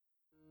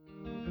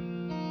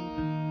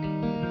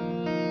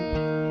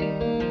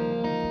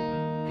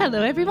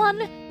Hello everyone,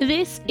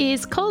 this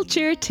is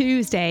Culture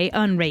Tuesday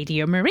on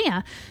Radio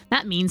Maria.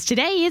 That means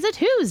today is a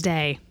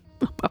Tuesday.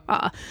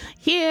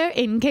 Here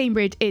in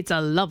Cambridge, it's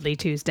a lovely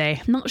Tuesday.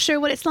 Not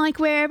sure what it's like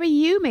wherever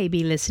you may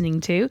be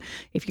listening to.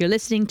 If you're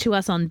listening to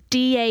us on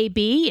DAB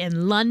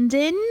in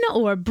London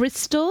or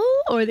Bristol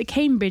or the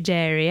Cambridge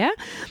area,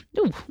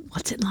 ooh,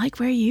 what's it like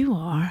where you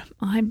are?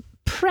 I'm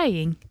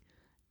praying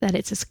that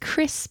it's as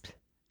crisp,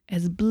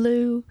 as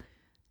blue,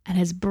 and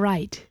as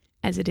bright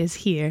as it is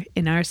here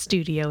in our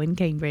studio in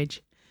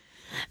Cambridge.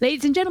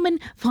 Ladies and gentlemen,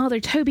 Father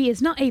Toby is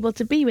not able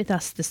to be with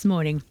us this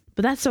morning,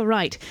 but that's all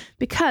right,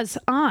 because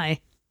I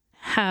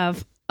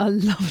have a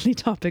lovely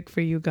topic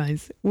for you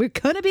guys. We're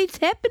going to be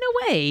stepping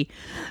away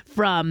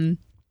from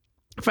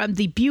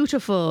the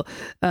beautiful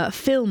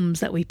films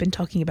that we've been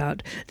talking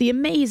about, the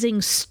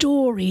amazing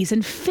stories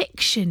and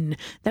fiction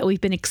that we've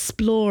been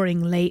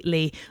exploring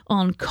lately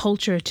on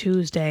Culture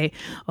Tuesday.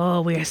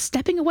 Oh, we're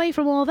stepping away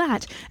from all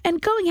that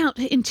and going out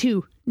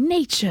into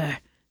nature.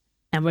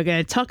 And we're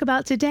going to talk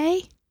about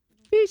today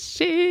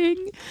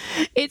fishing.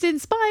 It's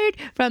inspired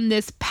from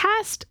this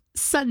past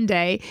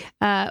Sunday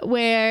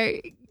where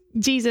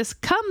Jesus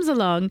comes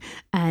along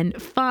and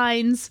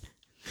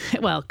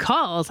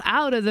calls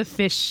out of the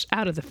fish.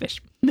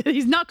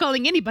 He's not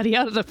calling anybody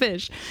out of the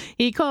fish.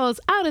 He calls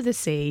out of the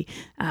sea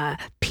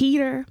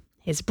Peter,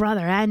 his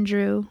brother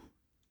Andrew,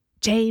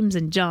 James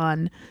and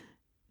John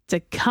to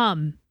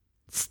come.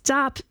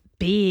 Stop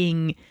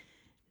being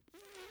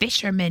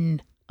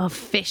fishermen of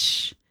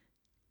fish.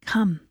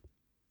 Come,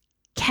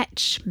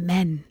 catch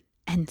men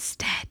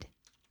instead.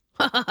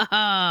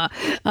 All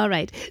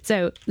right,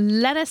 so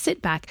let us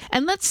sit back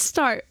and let's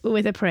start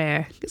with a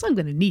prayer because I'm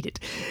going to need it.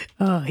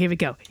 Oh, here we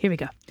go.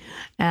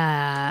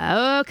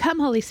 Come,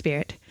 Holy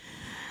Spirit.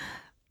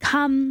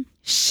 Come,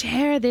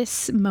 share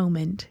this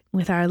moment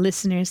with our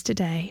listeners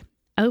today.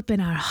 Open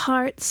our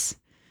hearts,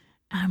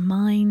 our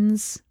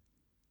minds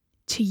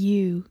to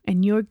you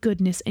and your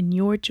goodness and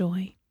your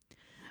joy.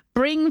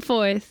 Bring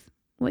forth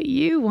what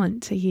you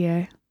want to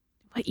hear,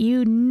 what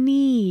you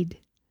need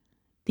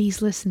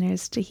these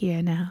listeners to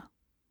hear now.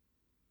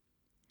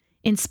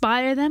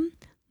 Inspire them.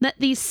 Let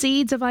these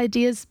seeds of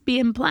ideas be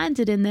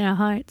implanted in their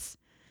hearts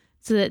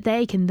so that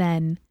they can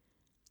then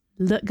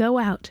go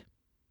out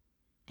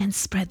and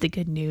spread the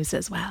good news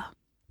as well.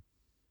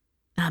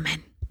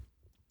 Amen.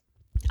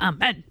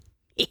 Amen.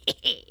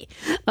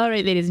 All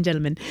right, ladies and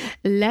gentlemen,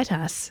 let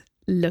us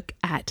look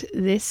at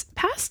this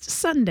past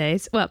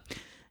Sunday's.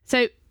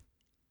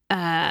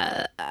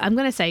 I'm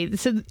going to say,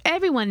 so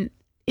everyone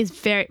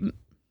is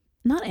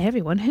not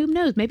everyone, who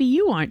knows, maybe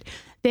you aren't.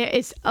 There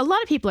is a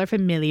lot of people are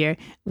familiar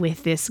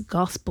with this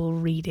gospel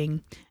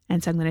reading,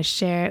 and so I'm going to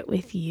share it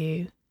with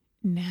you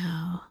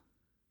now.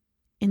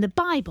 In the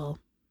Bible,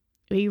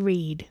 we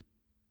read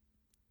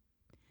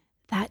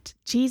that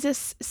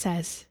Jesus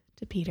says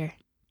to Peter,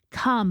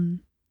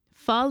 "Come,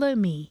 follow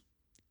me,"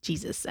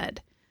 Jesus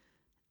said,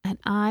 "and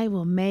I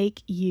will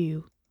make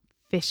you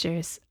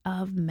fishers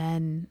of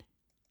men."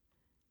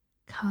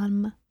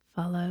 Come,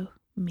 follow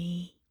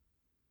me.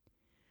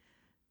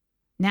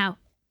 Now,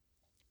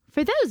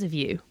 for those of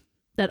you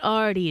that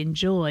already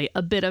enjoy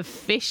a bit of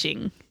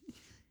fishing,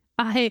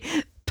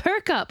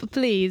 perk up,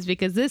 please,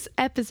 because this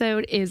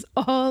episode is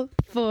all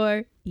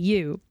for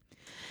you.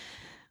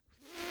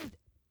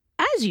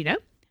 As you know,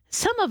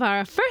 some of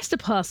our first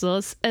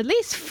apostles, at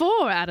least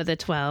 4 out of the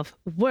 12,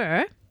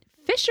 were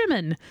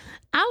fishermen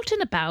out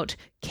and about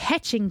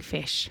catching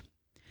fish.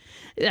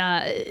 We've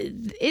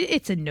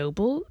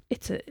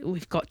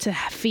got to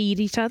feed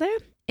each other.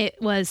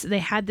 They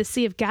had the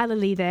Sea of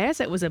Galilee there,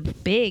 so it was a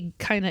big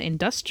kind of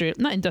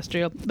not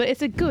industrial, but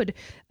it's a good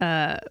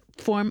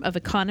form of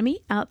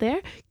economy out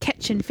there.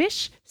 Catching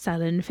fish,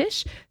 selling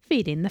fish,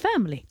 feeding the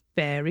family.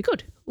 Very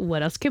good.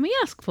 What else can we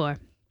ask for?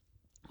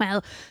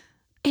 Well,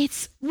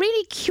 it's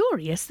really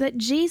curious that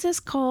Jesus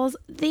calls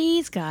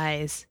these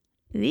guys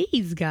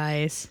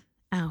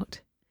out.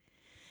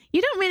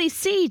 You don't really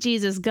see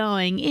Jesus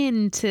going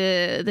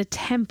into the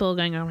temple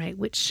going, all right,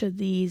 which of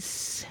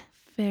these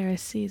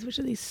Pharisees, which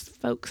of these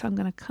folks I'm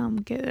going to come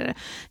get?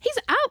 He's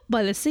out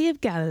by the Sea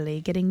of Galilee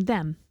getting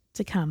them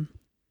to come.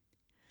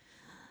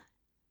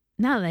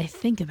 Now that I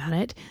think about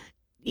it,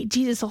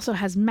 Jesus also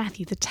has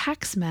Matthew the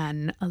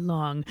taxman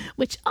along,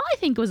 which I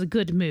think was a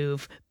good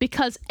move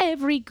because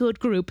every good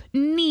group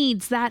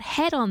needs that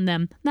head on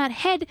them, that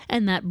head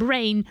and that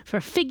brain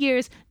for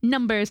figures,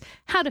 numbers,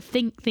 how to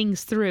think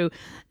things through.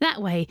 That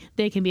way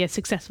they can be a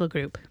successful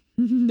group.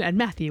 And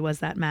Matthew was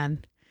that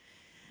man.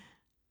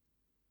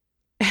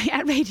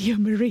 At Radio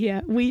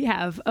Maria, we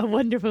have a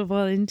wonderful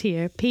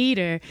volunteer,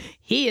 Peter.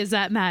 He is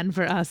that man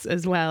for us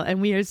as well, and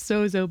we are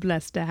so, so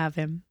blessed to have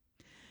him.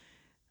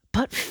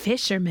 But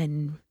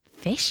fishermen.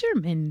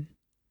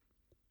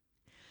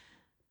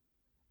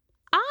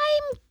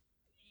 I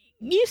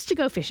used to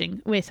go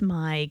fishing with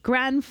my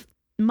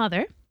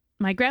grandmother,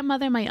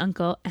 my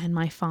uncle, and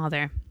my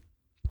father.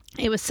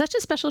 It was such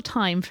a special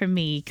time for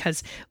me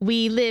because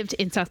we lived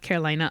in South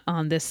Carolina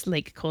on this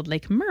lake called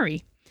Lake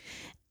Murray.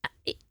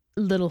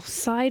 little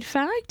side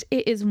fact,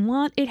 it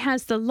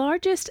has the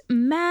largest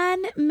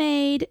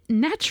man-made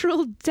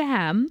natural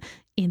dam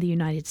in the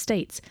United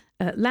States.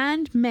 A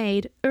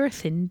land-made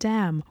earthen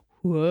dam.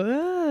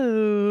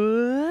 Whoa.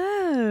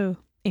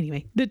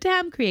 Anyway, the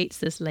dam creates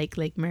this Lake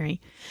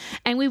Murray.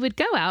 And we would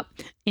go out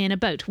in a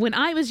boat. When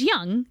I was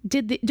young,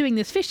 doing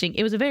this fishing,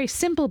 it was a very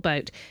simple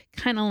boat.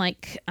 Kind of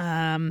like,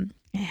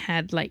 it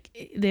had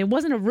there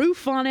wasn't a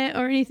roof on it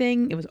or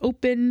anything. It was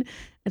open.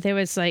 There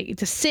was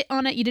to sit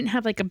on it. You didn't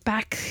have a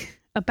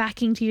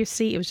backing to your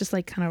seat. It was just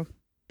kind of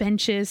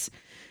benches.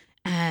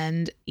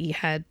 And you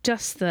had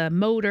just the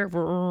motor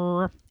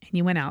and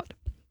you went out.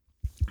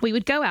 We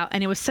would go out,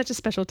 and it was such a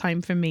special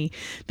time for me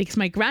because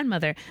my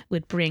grandmother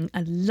would bring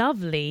a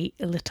lovely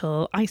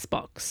little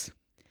icebox.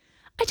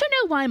 I don't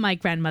know why my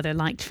grandmother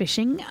liked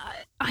fishing.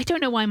 I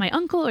don't know why my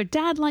uncle or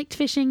dad liked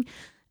fishing.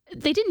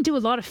 They didn't do a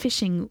lot of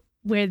fishing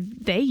where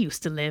they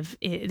used to live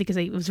because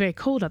it was very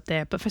cold up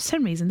there. But for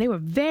some reason, they were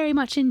very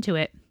much into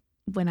it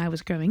when I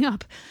was growing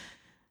up.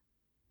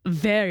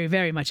 Very,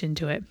 very much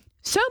into it.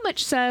 So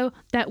much so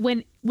that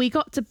when we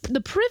got to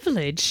the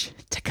privilege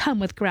to come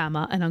with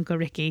Grandma and Uncle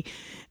Ricky,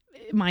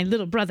 my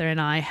little brother and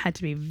I had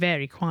to be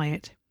very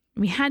quiet.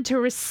 We had to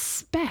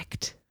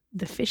respect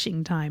the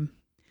fishing time.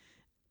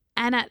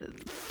 And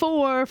at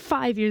 4 or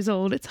 5 years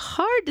old, it's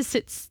hard to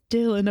sit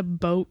still in a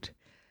boat.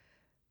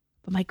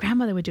 But my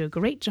grandmother would do a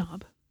great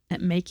job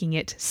at making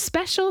it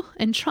special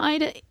and try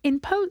to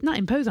imprint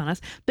on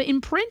us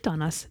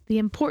the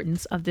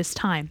importance of this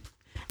time.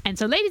 And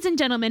so, ladies and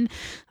gentlemen,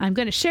 I'm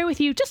going to share with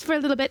you just for a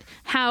little bit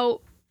how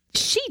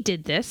she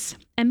did this,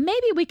 and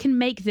maybe we can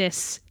make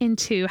this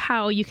into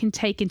how you can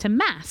take into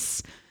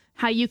Mass,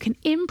 how you can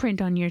imprint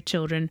on your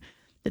children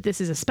that this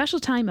is a special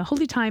time, a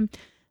holy time,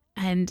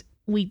 and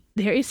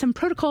there is some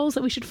protocols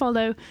that we should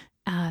follow,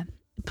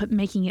 but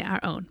making it our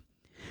own.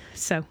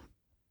 So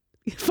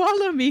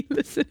follow me,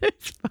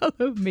 listeners,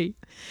 follow me.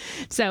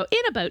 So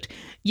in a boat,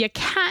 you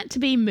can't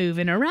be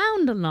moving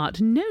around a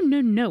lot.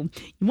 No.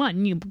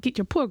 1, you get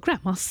your poor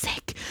grandma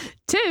sick.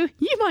 2,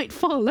 you might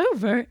fall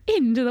over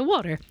into the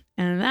water.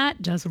 And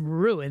that just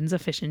ruins a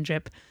fishing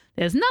trip.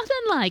 There's nothing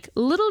like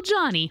little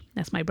Johnny,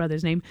 that's my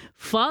brother's name,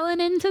 falling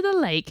into the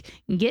lake,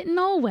 getting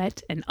all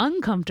wet and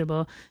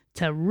uncomfortable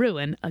to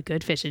ruin a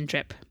good fishing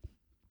trip.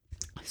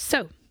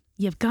 So,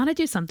 you've got to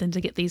do something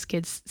to get these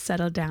kids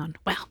settled down.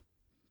 Well,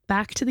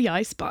 back to the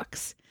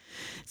icebox.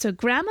 So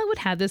Grandma would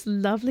have this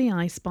lovely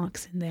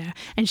icebox in there,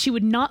 and she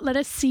would not let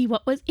us see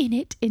what was in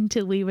it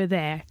until we were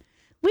there.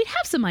 We'd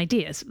have some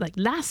ideas. Like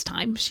last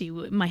time, she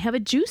might have a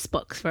juice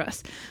box for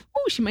us.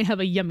 Oh, she might have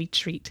a yummy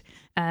treat.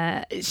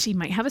 She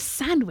might have a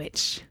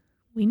sandwich.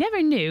 We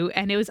never knew,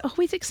 and it was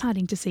always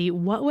exciting to see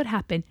what would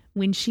happen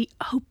when she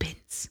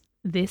opens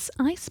this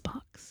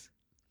icebox.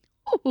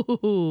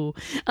 Ooh,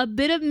 a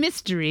bit of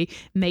mystery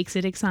makes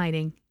it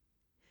exciting.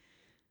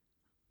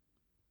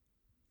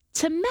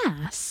 To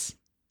Mass,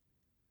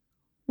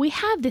 we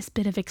have this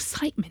bit of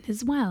excitement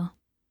as well.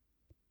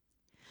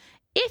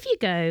 If you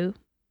go...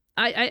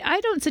 I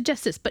don't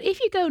suggest this, but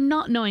if you go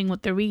not knowing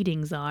what the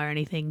readings are or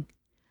anything,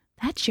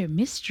 that's your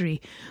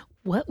mystery.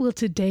 What will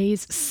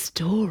today's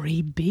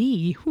story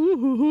be?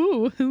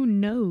 Who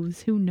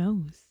knows? Who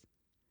knows?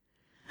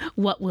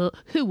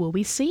 Who will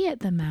we see at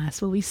the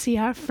Mass? Will we see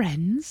our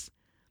friends?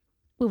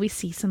 Will we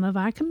see some of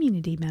our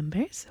community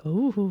members?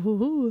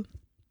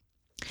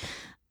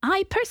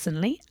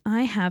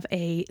 I have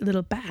a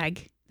little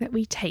bag that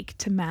we take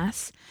to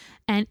Mass,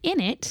 and in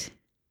it,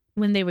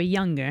 when they were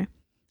younger,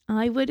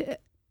 I would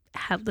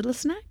have little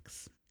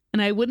snacks,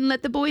 and I wouldn't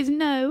let the boys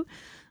know.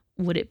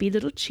 Would it be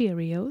little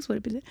Cheerios?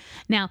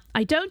 Now,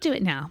 I don't do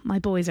it now. My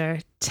boys are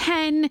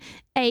 10,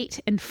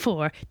 8, and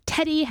 4.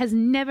 Teddy has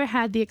never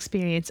had the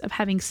experience of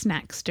having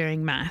snacks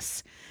during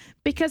Mass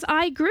because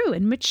I grew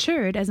and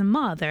matured as a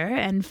mother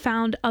and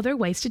found other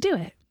ways to do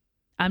it.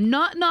 I'm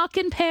not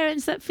knocking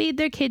parents that feed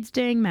their kids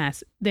during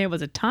Mass. There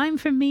was a time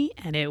for me,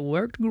 and it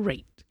worked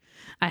great.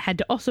 I had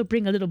to also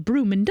bring a little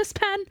broom and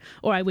dustpan,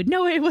 or I would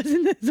know where it was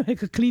in this so I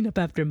could clean up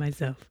after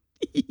myself.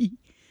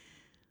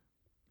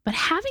 But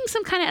having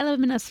some kind of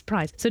element of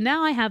surprise. So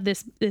now I have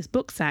this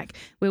book sack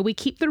where we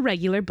keep the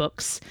regular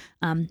books,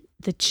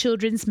 the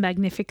children's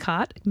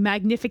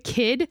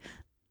Magnificid.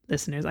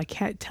 Listeners, I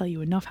can't tell you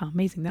enough how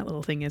amazing that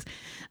little thing is.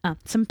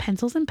 Some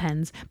pencils and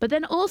pens. But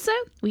then also,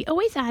 we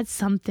always add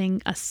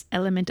something, an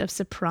element of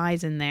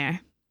surprise in there.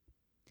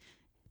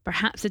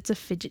 Perhaps it's a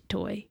fidget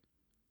toy.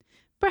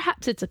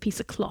 Perhaps it's a piece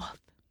of cloth.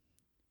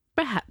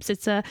 Perhaps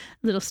it's a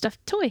little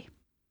stuffed toy.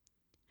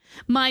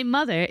 My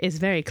mother is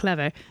very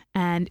clever,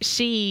 and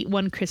she,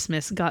 one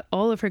Christmas, got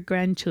all of her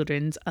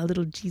grandchildren's a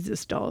little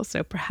Jesus doll,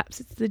 so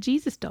perhaps it's the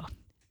Jesus doll.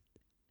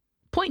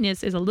 Point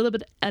is, there's a little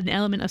bit an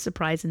element of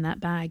surprise in that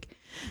bag.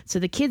 So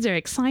the kids are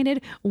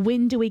excited.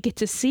 When do we get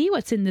to see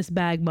what's in this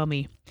bag,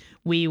 Mummy?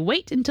 We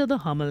wait until the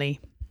homily.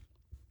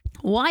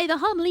 Why the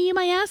homily, you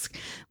might ask?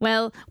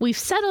 Well, we've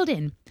settled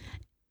in.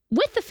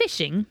 with the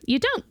fishing, you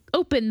don't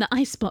open the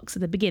icebox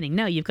at the beginning.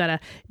 No, you've got to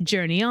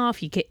journey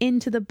off. You get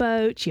into the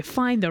boat. You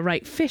find the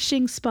right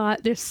fishing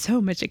spot. There's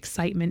so much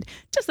excitement,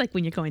 just like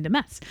when you're going to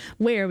Mass.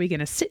 Where are we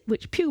going to sit?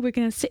 Which pew we're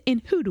going to sit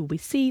in? Who do we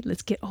see?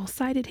 Let's get all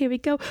excited. Here we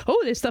go.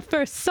 Oh, there's the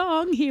first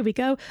song. Here we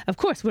go. Of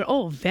course, we're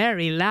all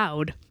very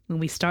loud when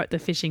we start the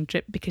fishing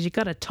trip because you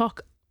got to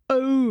talk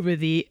over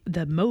the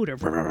motor.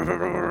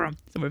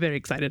 So we're very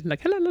excited.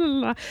 Like, la, la,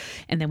 la.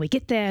 And then we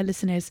get there,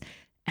 listeners.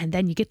 And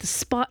then you get the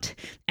spot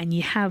and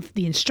you have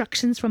the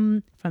instructions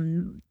from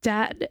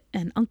Dad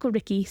and Uncle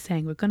Ricky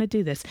saying, we're going to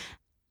do this.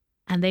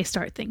 And they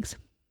start things.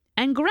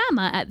 And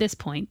Grandma at this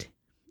point,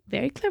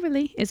 very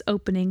cleverly, is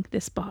opening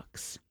this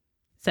box.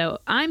 So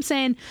I'm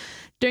saying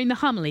during the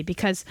homily,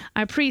 because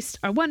our priests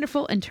are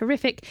wonderful and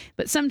terrific,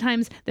 but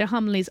sometimes their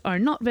homilies are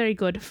not very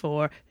good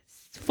for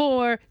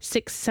 4,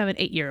 6, 7,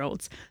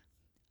 8-year-olds.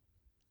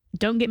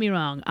 Don't get me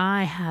wrong.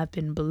 I have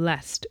been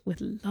blessed with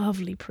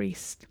lovely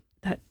priests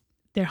that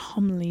their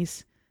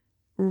homilies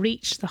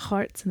reach the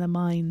hearts and the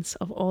minds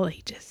of all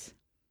ages.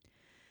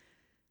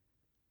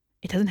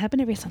 It doesn't happen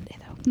every Sunday,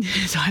 though.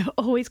 So I've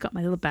always got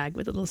my little bag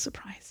with a little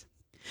surprise.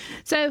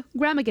 So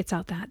Grandma gets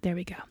out that. There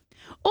we go.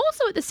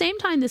 Also, at the same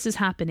time this is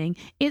happening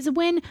is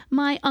when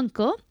my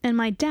uncle and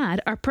my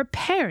dad are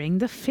preparing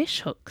the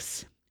fish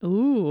hooks.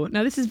 Ooh,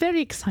 now this is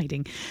very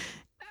exciting.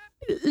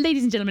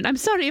 Ladies and gentlemen, I'm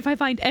sorry if I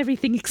find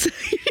everything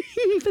exciting,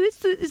 but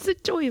it's the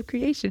joy of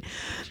creation.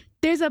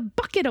 There's a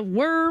bucket of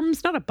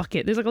worms, not a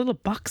bucket, there's like a little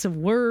box of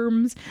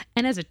worms.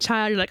 And as a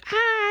child, you're like,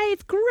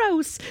 it's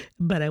gross,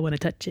 but I want to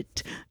touch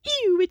it.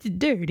 Ew, it's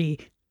dirty,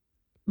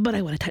 but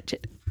I want to touch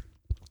it.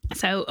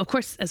 So, of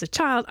course, as a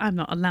child, I'm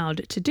not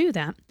allowed to do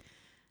that.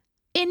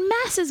 In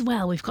Mass as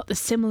well, we've got the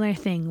similar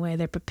thing where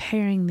they're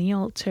preparing the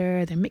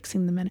altar, they're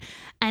mixing them in.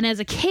 And as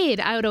a kid,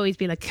 I would always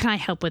be like, can I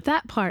help with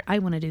that part? I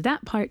want to do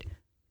that part.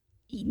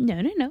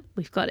 No.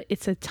 We've got it.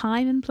 It's a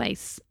time and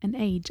place, an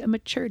age, a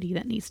maturity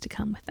that needs to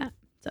come with that.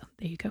 So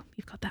there you go.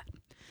 You've got that.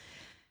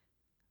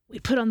 We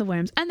put on the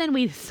worms and then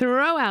we'd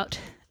throw out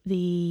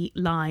the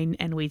line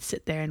and we'd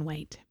sit there and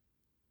wait.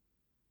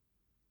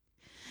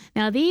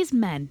 Now these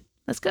men,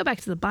 let's go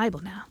back to the Bible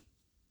now.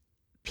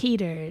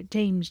 Peter,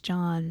 James,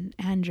 John,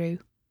 Andrew.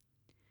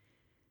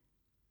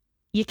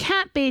 You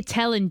can't be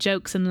telling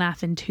jokes and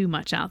laughing too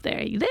much out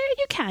there. You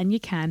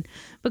can.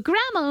 But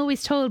Grandma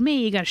always told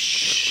me,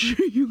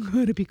 you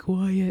gotta be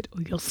quiet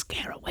or you'll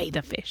scare away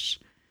the fish.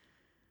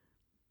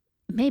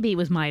 Maybe it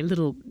was my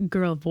little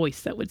girl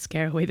voice that would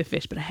scare away the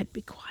fish, but I had to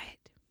be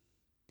quiet.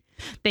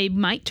 They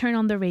might turn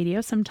on the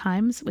radio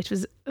sometimes, which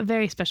was a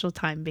very special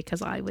time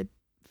because I would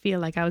feel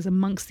like I was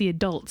amongst the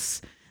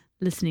adults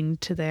listening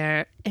to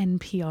their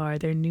NPR,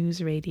 their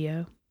news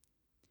radio.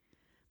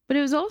 But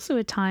it was also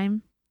a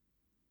time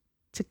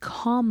to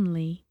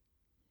calmly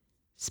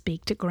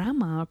speak to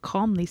Grandma or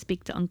calmly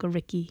speak to Uncle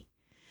Ricky.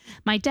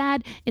 My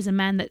dad is a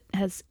man that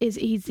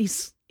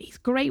he's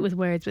great with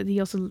words, but he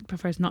also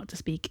prefers not to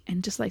speak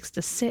and just likes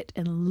to sit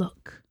and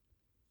look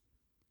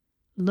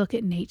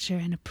at nature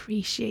and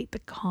appreciate the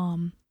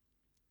calm.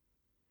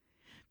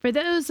 For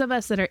those of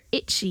us that are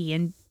itchy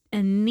and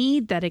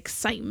need that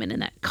excitement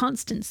and that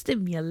constant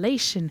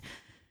stimulation,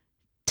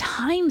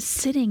 time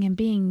sitting and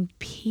being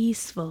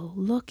peaceful,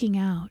 looking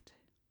out,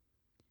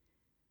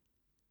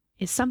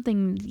 is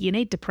something you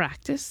need to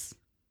practice.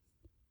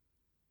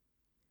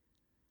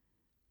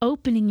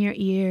 Opening your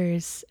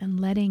ears and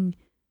letting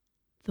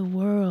the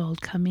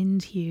world come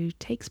into you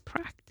takes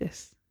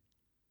practice.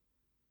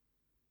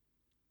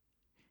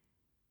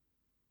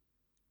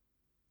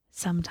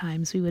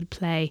 Sometimes we would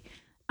play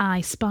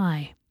I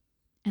Spy,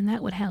 and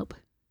that would help.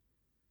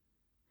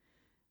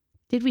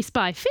 Did we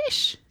spy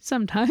fish?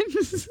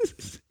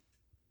 Sometimes.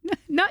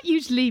 Not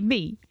usually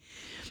me.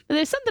 But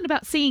there's something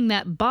about seeing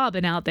that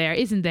bobbin out there,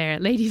 isn't there,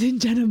 ladies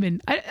and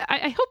gentlemen?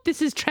 I hope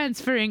this is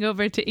transferring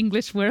over to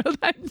English world.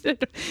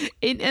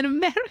 In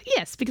America,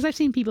 yes, because I've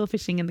seen people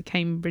fishing in the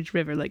Cambridge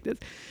River like this.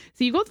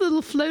 So you've got the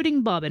little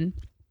floating bobbin,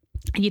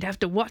 and you'd have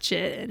to watch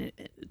it, and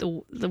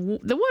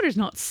the water's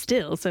not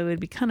still, so it'd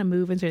be kind of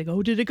moving. So you're like,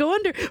 oh, did it go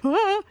under?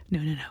 Ah! No.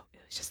 It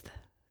was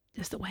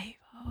just the wave.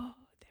 Oh,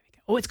 there we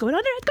go. Oh, it's going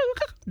under.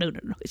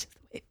 No. It's just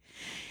the wave.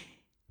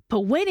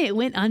 But when it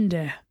went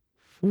under,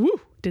 whoo,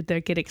 did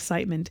there get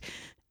excitement.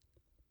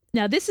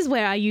 Now, this is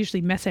where I usually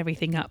mess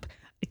everything up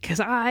because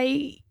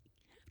I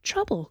have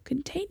trouble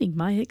containing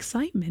my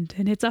excitement,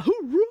 and it's a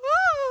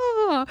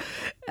hoorah,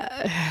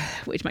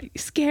 which might be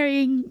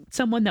scaring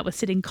someone that was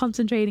sitting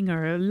concentrating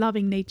or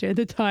loving nature at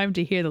the time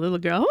to hear the little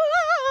girl,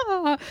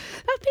 a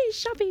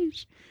fish.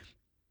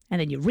 And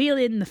then you reel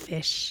in the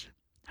fish.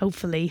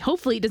 Hopefully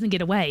it doesn't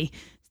get away.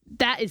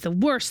 That is the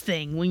worst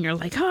thing when you're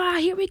like,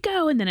 here we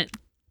go. And then it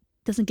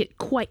doesn't get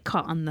quite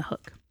caught on the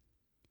hook.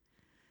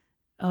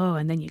 Oh,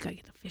 and then you gotta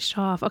get the fish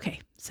off. Okay,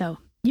 so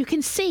you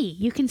can see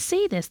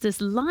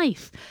this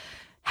life,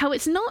 how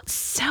it's not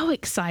so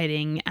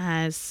exciting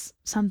as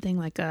something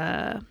like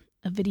a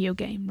video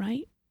game,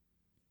 right?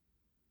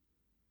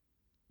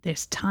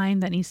 There's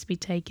time that needs to be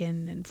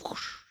taken and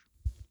whoosh.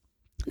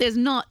 There's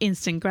not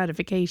instant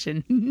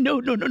gratification.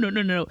 No.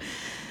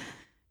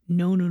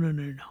 No, no, no,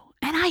 no, no.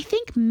 And I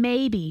think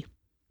maybe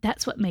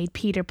that's what made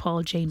Peter,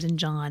 Paul, James, and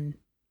John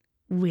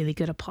really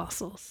good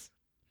apostles.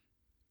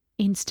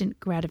 Instant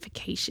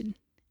gratification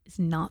is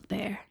not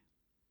there.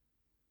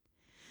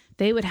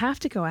 They would have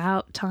to go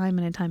out time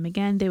and time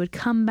again. They would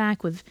come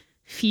back with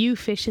few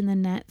fish in the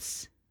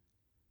nets,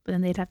 but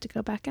then they'd have to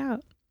go back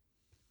out.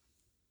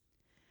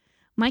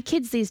 My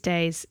kids these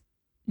days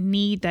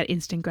need that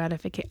instant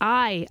gratification.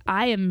 I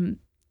am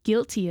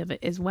guilty of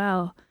it as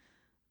well.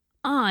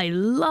 I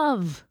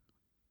love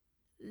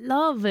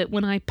it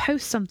when I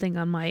post something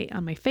on my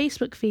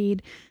Facebook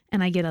feed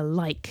and I get a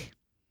like.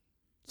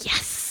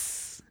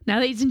 Yes! Now,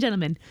 ladies and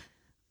gentlemen,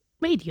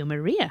 Radio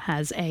Maria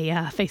has a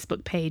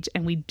Facebook page,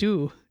 and we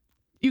do.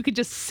 You could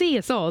just see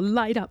us all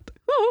light up.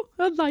 Oh,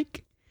 a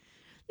like.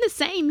 The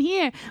same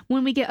here.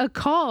 When we get a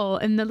call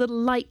and the little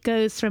light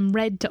goes from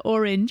red to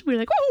orange, we're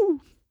like,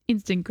 oh,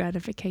 instant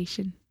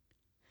gratification.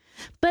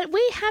 But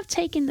we have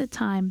taken the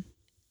time,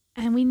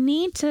 and we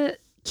need to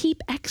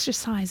keep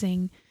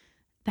exercising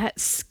that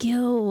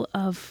skill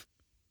of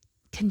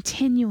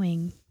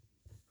continuing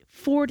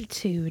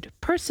fortitude,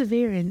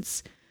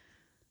 perseverance,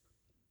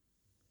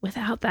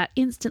 without that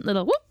instant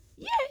little whoop,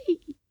 yay,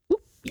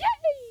 whoop, yay.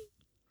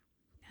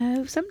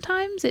 No,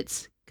 sometimes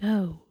it's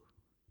go,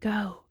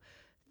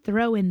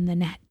 throw in the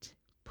net,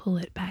 pull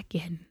it back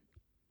in,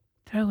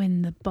 throw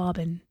in the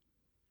bobbin,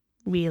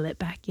 reel it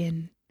back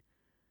in.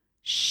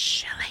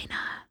 Shh,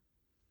 Elena.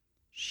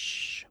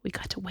 Shh, we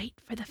got to wait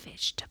for the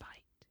fish to bite.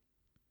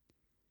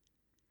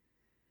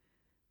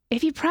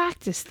 If you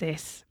practice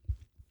this,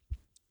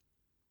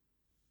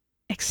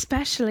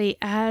 especially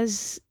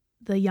as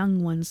the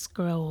young ones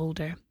grow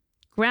older,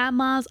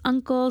 grandmas,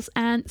 uncles,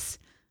 aunts,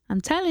 I'm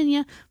telling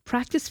you,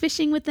 practice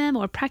fishing with them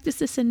or practice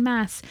this in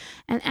mass.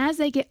 And as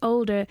they get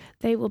older,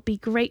 they will be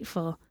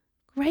grateful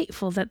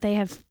that they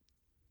have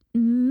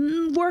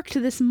worked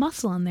this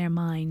muscle in their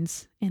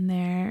minds, in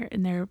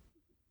their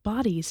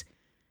bodies,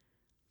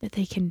 that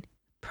they can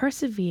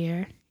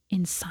persevere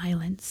in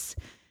silence,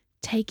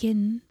 take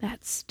in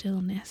that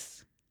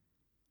stillness,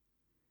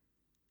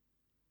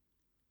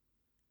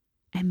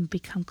 and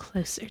become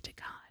closer to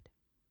God.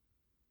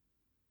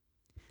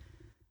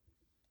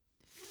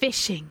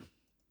 Fishing.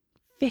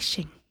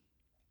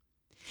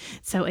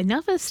 So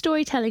enough of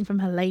storytelling from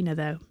Helena,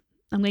 though.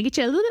 I'm going to get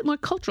you a little bit more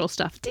cultural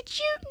stuff. Did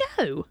you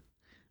know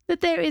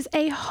that there is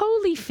a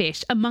holy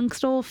fish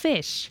amongst all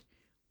fish?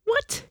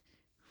 What?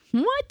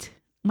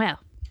 Well,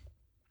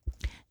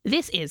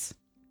 this is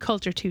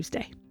Culture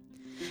Tuesday.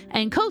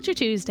 And Culture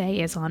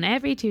Tuesday is on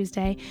every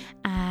Tuesday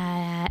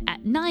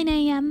at 9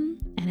 a.m.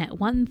 and at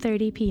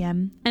 1:30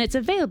 p.m. And it's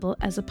available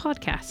as a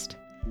podcast.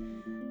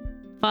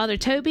 Father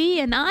Toby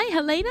and I,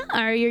 Helena,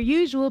 are your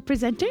usual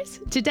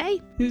presenters. Today,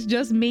 it's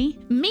just me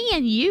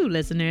and you,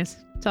 listeners,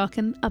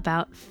 talking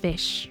about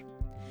fish.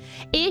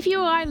 If you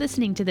are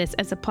listening to this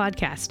as a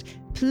podcast,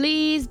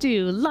 please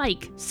do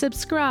like,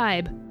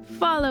 subscribe,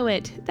 follow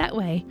it. That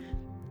way,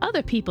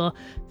 other people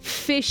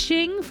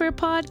fishing for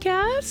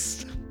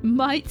podcasts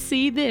might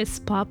see this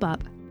pop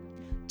up.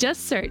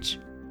 Just search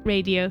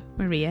Radio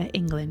Maria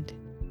England.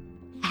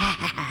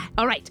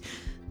 All right,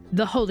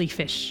 the holy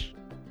fish.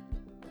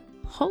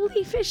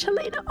 Holy fish,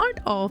 Helena? Aren't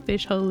all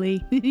fish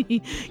holy?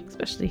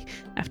 Especially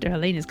after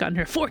Helena's gotten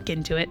her fork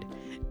into it.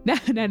 No.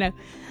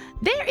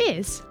 There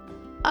is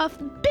a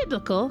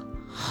biblical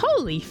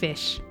holy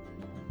fish.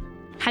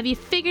 Have you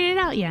figured it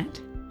out yet?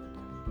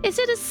 Is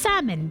it a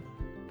salmon?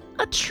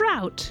 A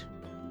trout?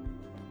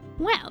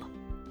 Well,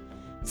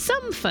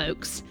 some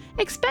folks,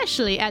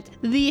 especially at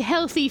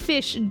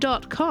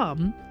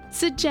thehealthyfish.com,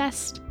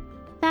 suggest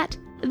that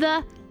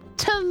the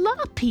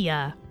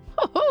tilapia,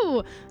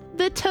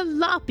 the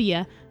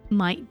tilapia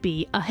might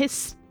be a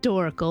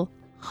historical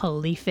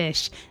holy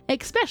fish,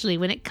 especially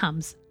when it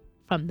comes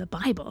from the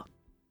Bible.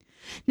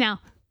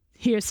 Now,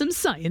 here's some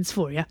science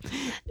for you.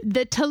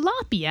 The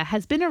tilapia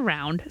has been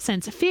around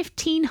since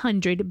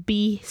 1500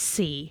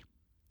 BC.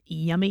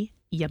 Yummy,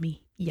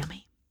 yummy,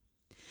 yummy.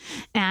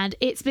 And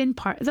it's been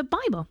part of the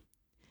Bible.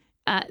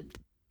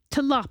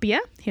 Tilapia,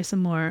 here's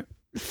some more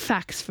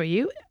facts for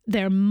you.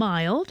 They're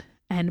mild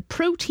and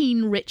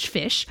protein-rich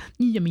fish.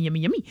 Yummy, yummy,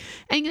 yummy.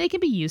 And they can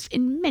be used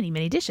in many,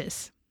 many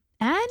dishes.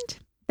 And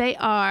they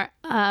are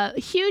a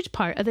huge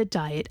part of the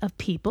diet of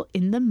people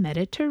in the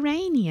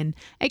Mediterranean,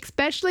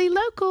 especially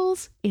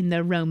locals in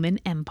the Roman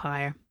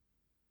Empire.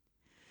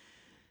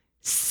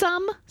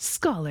 Some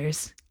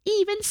scholars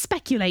even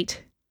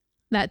speculate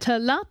that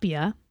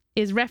tilapia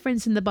is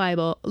referenced in the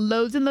Bible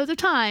loads and loads of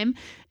time,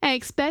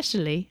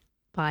 especially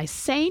by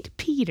Saint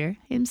Peter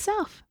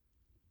himself.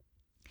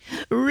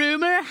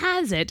 Rumor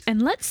has it,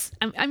 and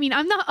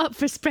I'm not up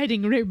for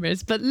spreading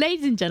rumors, but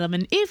ladies and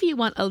gentlemen, if you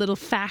want a little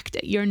fact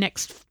at your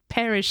next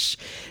parish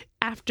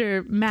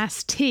after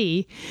Mass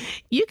tea,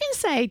 you can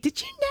say,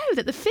 did you know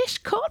that the fish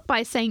caught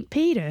by St.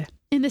 Peter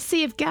in the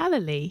Sea of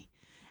Galilee,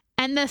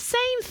 and the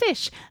same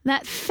fish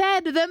that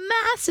fed the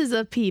masses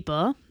of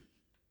people,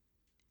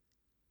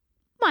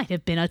 might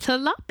have been a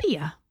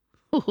tilapia?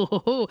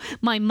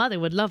 My mother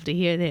would love to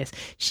hear this.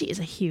 She is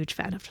a huge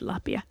fan of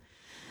tilapia.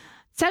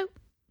 So,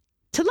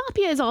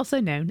 Tilapia is also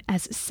known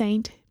as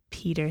St.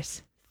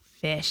 Peter's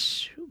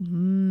fish.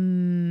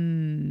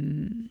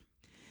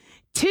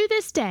 To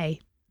this day,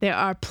 there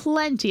are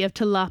plenty of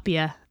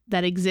tilapia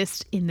that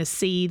exist in the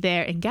sea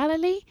there in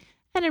Galilee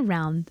and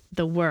around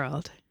the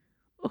world.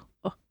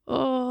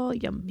 Oh,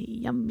 yummy,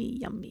 yummy,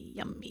 yummy,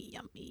 yummy,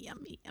 yummy,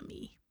 yummy,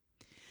 yummy.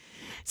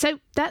 So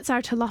that's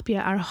our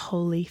tilapia, our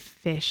holy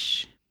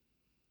fish.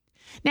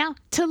 Now,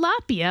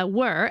 tilapia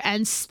were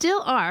and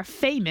still are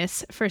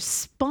famous for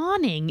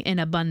spawning in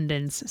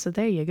abundance. So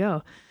there you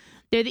go.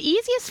 They're the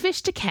easiest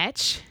fish to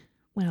catch.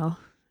 Well,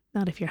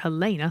 not if you're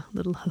Helena,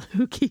 little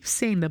who keeps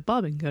saying the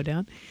bobbin go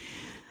down.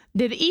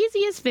 They're the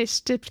easiest fish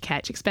to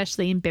catch,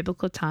 especially in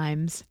biblical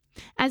times,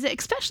 as it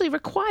especially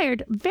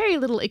required very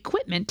little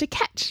equipment to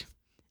catch.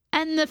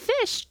 And the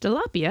fish,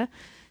 tilapia,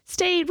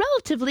 stay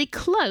relatively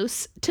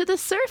close to the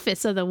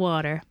surface of the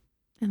water.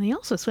 And they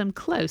also swim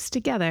close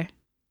together.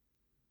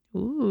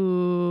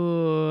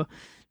 Ooh,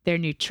 they're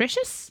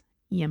nutritious,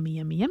 yummy,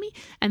 yummy, yummy,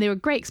 and they were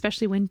great,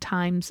 especially when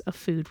times of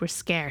food were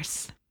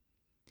scarce.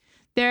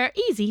 They're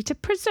easy to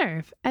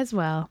preserve as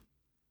well.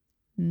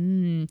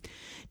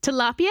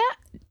 Tilapia,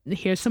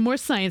 here's some more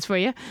science for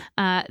you.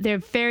 They're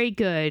very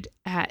good.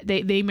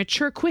 They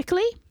mature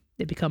quickly.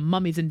 They become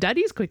mummies and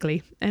daddies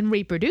quickly and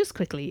reproduce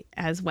quickly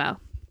as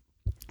well.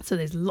 So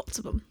there's lots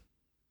of them.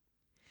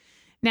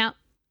 Now,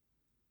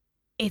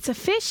 it's a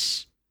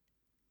fish.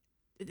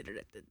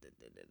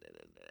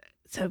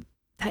 So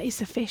that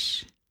is a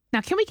fish.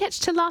 Now, can we catch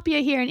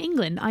tilapia here in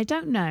England? I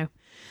don't know.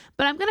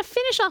 But I'm going to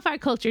finish off our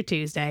Culture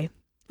Tuesday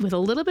with a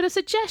little bit of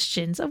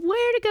suggestions of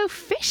where to go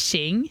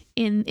fishing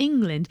in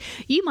England.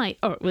 You might,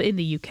 or in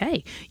the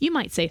UK, you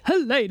might say,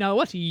 Helena,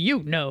 what do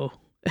you know?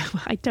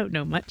 I don't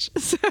know much.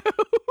 So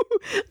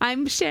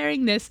I'm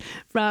sharing this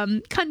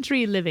from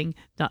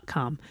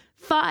countryliving.com.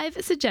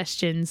 5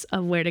 suggestions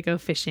of where to go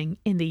fishing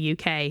in the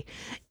UK.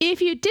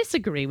 If you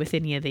disagree with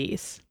any of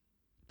these,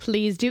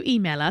 please do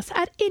email us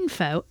at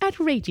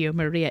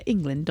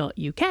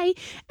info@radiomariaengland.uk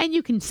and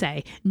you can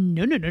say,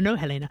 no,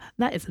 Helena,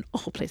 that is an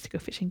awful place to go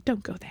fishing.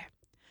 Don't go there.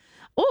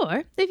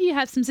 Or if you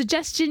have some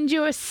suggestions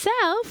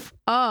yourself,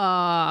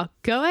 go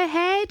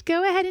ahead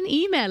and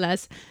email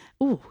us.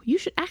 Oh, you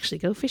should actually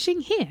go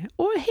fishing here,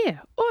 or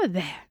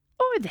there.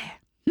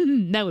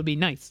 That would be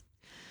nice.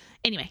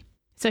 Anyway,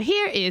 so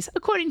here is,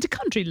 according to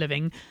Country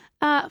Living,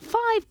 5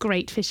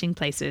 great fishing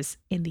places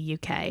in the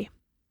UK.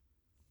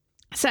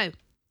 So,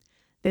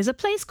 there's a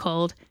place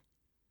called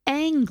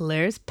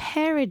Angler's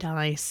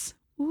Paradise.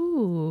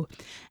 Ooh.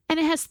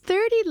 And it has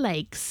 30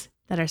 lakes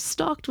that are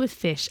stocked with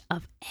fish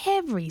of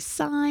every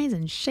size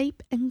and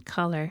shape and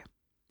colour.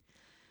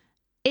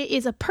 It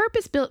is a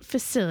purpose-built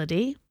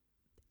facility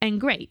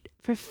and great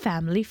for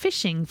family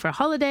fishing. For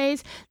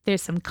holidays,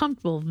 there's some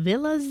comfortable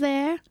villas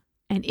there,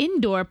 an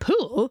indoor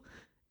pool,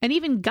 and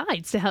even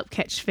guides to help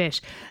catch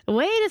fish.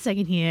 Wait a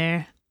second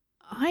here.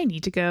 I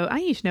need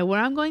to know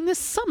where I'm going this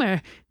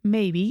summer.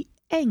 Maybe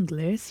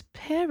Angler's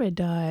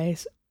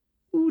Paradise.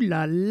 Ooh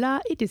la la,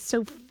 it is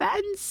so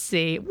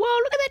fancy. Whoa,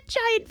 look at that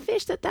giant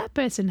fish that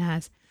person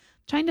has.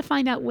 Trying to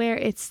find out where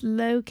it's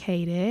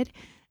located.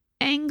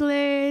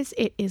 Anglers,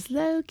 it is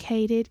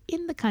located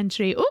in the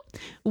country. Oh,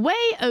 way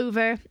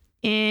over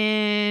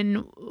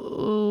in,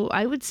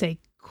 I would say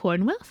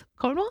Cornwall.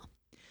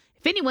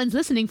 If anyone's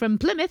listening from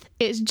Plymouth,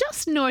 it's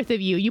just north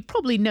of you. You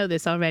probably know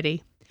this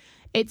already.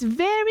 It's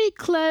very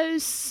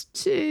close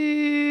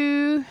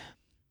to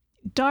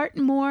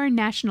Dartmoor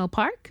National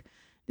Park.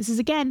 This is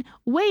again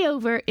way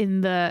over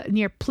in the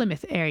near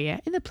Plymouth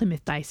area, in the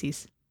Plymouth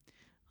Diocese.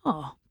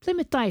 Oh,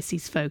 Plymouth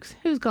Diocese folks,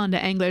 who's gone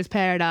to Angler's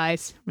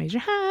Paradise? Raise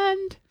your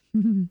hand.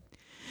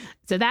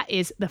 So that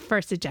is the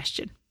first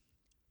suggestion.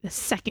 The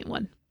second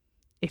one,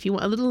 if you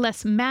want a little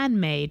less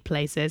man-made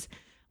places,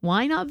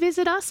 why not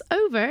visit us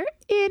over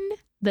in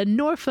the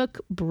Norfolk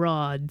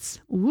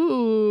Broads?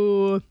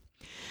 Ooh.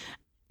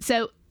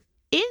 So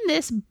in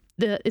this,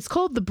 it's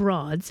called the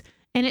Broads,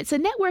 and it's a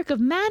network of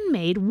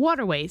man-made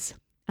waterways.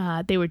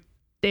 They were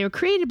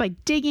created by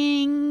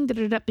digging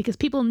because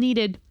people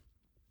needed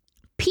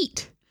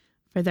peat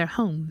for their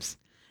homes,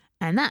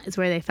 and that is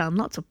where they found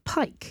lots of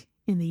pike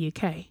in the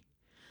UK.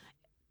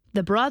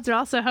 The Broads are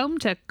also home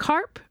to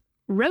carp,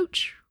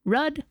 roach,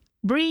 rudd,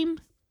 bream,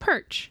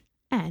 perch,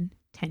 and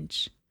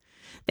tench.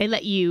 They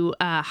let you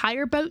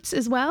hire boats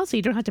as well, so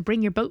you don't have to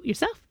bring your boat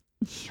yourself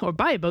or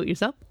buy a boat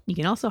yourself. You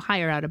can also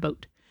hire out a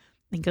boat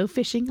and go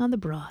fishing on the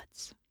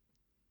Broads.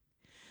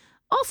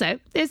 Also,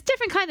 there's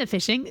different kinds of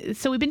fishing.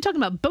 So we've been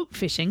talking about boat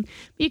fishing.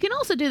 But you can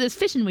also do this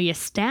fishing where you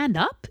stand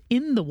up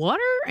in the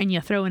water and you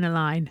throw in a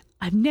line.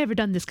 I've never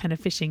done this kind of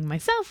fishing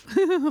myself.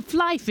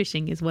 Fly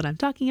fishing is what I'm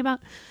talking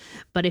about.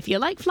 But if you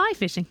like fly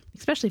fishing,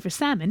 especially for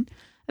salmon,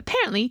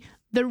 apparently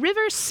the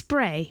River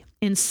Spray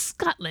in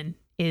Scotland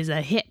is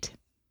a hit.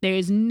 There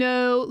is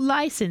no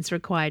license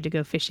required to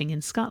go fishing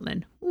in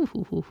Scotland.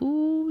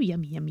 Ooh,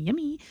 yummy, yummy,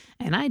 yummy.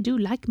 And I do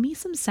like me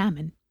some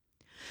salmon.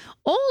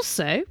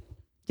 Also,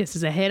 just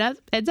as a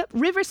heads up,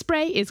 River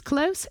Spray is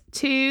close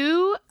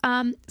to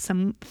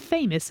some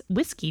famous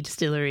whiskey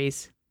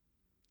distilleries.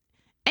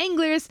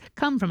 Anglers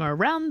come from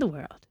around the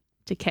world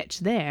to catch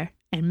there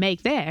and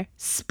make their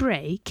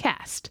spray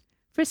cast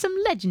for some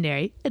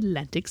legendary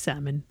Atlantic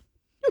salmon.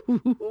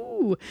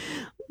 Ooh,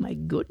 my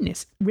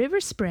goodness, River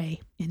Spray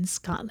in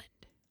Scotland.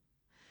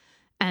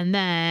 And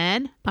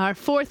then our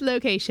fourth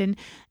location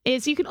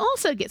is you can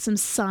also get some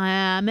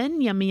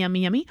salmon, yummy,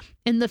 yummy, yummy,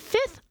 in the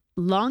fifth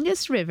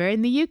longest river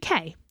in the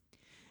UK.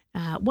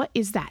 What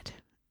is that?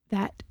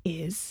 That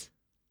is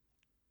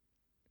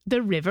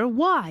the River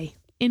Wye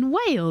in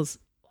Wales.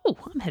 Oh,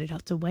 I'm headed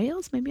out to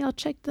Wales. Maybe I'll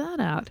check that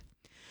out.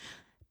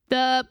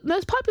 The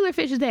most popular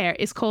fish there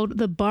is called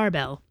the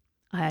barbel.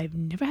 I've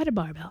never had a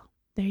barbel.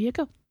 There you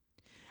go.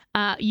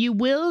 You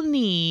will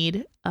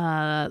need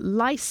a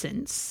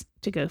license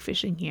to go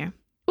fishing here.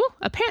 Oh,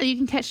 apparently you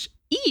can catch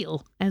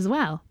eel as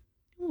well.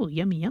 Oh,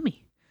 yummy,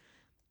 yummy.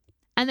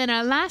 And then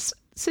our last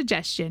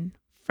suggestion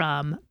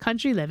from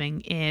Country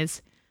Living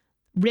is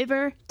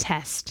River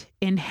Test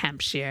in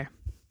Hampshire.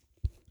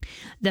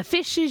 The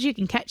fishes you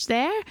can catch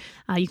there,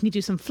 you can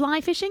do some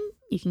fly fishing,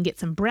 you can get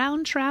some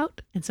brown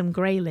trout and some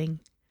grayling.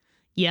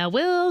 You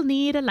will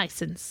need a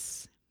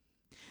license.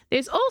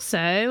 There's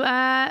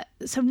also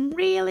some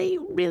really,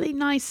 really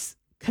nice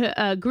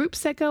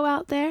groups that go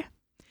out there.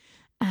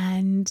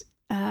 And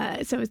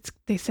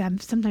they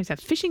sometimes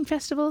have fishing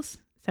festivals.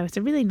 So it's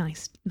a really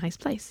nice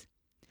place.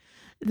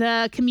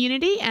 The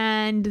community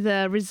and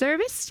the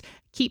reservists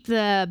keep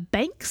the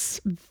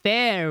banks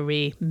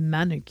very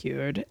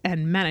manicured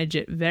and manage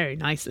it very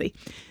nicely.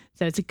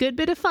 So it's a good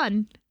bit of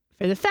fun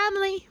for the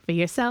family, for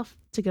yourself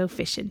to go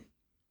fishing.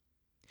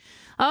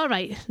 All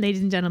right,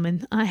 ladies and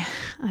gentlemen,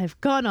 I've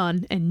gone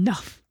on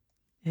enough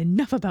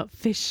about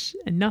fish,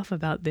 enough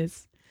about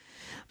this.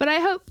 But I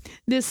hope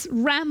this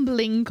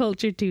rambling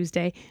Culture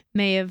Tuesday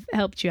may have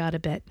helped you out a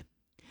bit.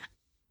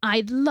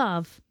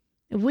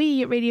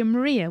 We at Radio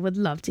Maria would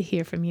love to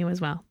hear from you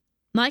as well.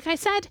 Like I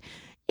said,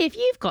 if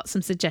you've got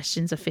some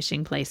suggestions of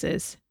fishing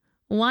places,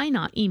 why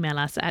not email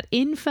us at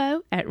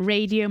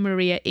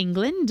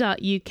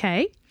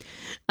info@radiomariaengland.uk.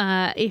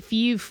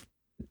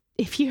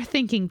 If you're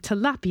thinking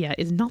tilapia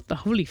is not the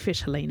holy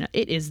fish, Helena,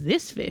 it is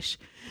this fish,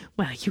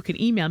 well, you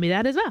can email me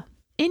that as well.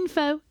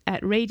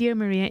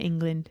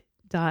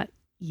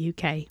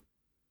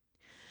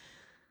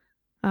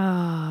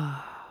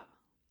 info@radiomariaengland.uk.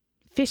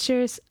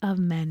 Fishers of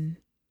men.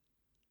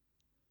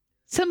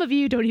 Some of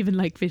you don't even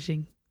like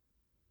fishing,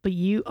 but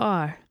you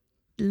are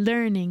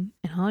learning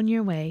and on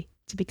your way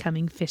to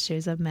becoming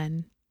fishers of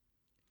men.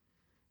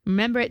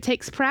 Remember, it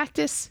takes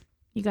practice.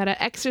 You got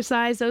to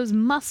exercise those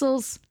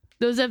muscles,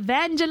 those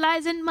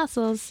evangelizing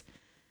muscles.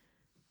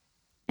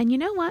 And you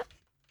know what?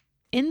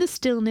 In the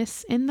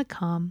stillness, in the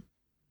calm,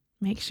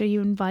 make sure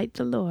you invite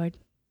the Lord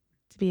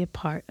to be a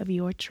part of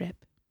your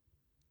trip,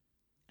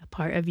 a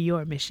part of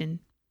your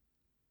mission.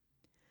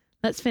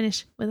 Let's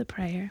finish with a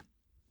prayer.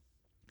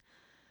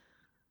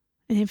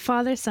 In the name of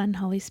Father, Son,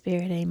 Holy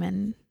Spirit,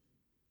 amen.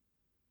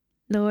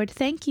 Lord,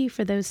 thank you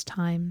for those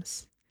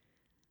times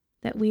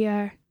that we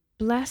are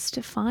blessed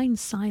to find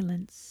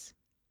silence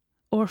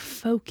or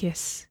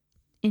focus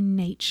in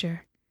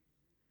nature.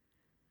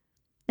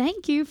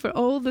 Thank you for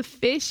all the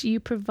fish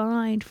you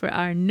provide for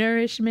our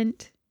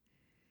nourishment,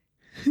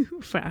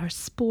 for our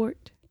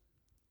sport.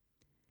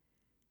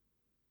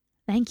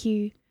 Thank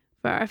you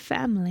for our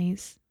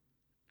families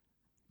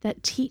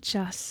that teach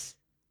us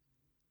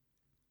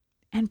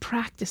and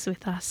practice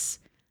with us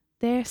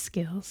their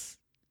skills,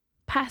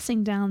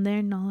 passing down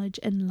their knowledge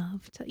and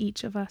love to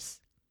each of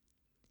us.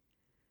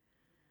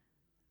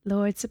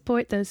 Lord,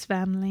 support those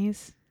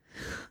families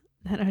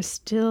that are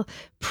still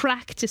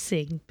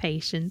practicing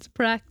patience,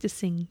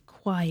 practicing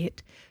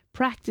quiet,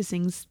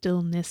 practicing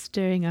stillness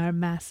during our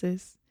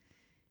masses.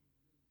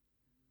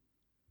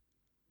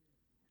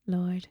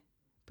 Lord,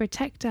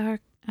 protect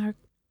our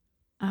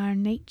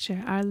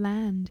nature, our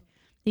land,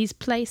 these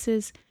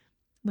places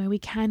where we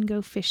can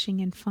go fishing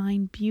and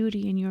find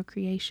beauty in your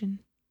creation.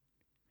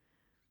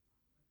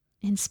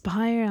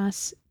 Inspire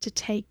us to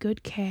take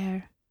good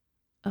care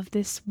of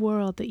this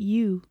world that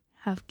you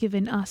have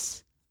given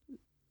us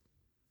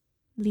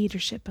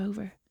leadership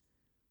over,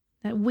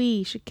 that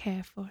we should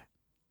care for.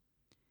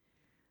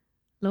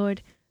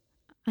 Lord,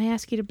 I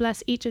ask you to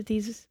bless each of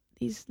these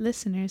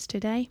listeners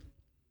today.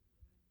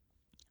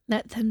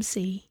 Let them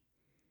see.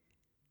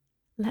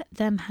 Let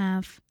them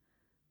have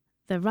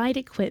the right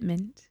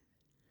equipment,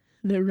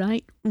 the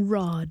right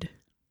rod,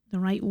 the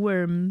right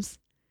worms,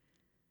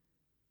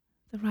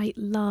 the right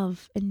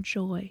love and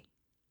joy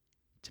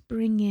to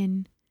bring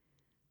in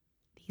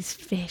these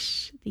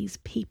fish, these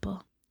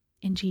people,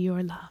 into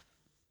your love.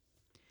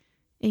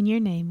 In your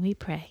name we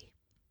pray.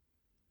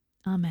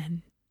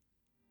 Amen.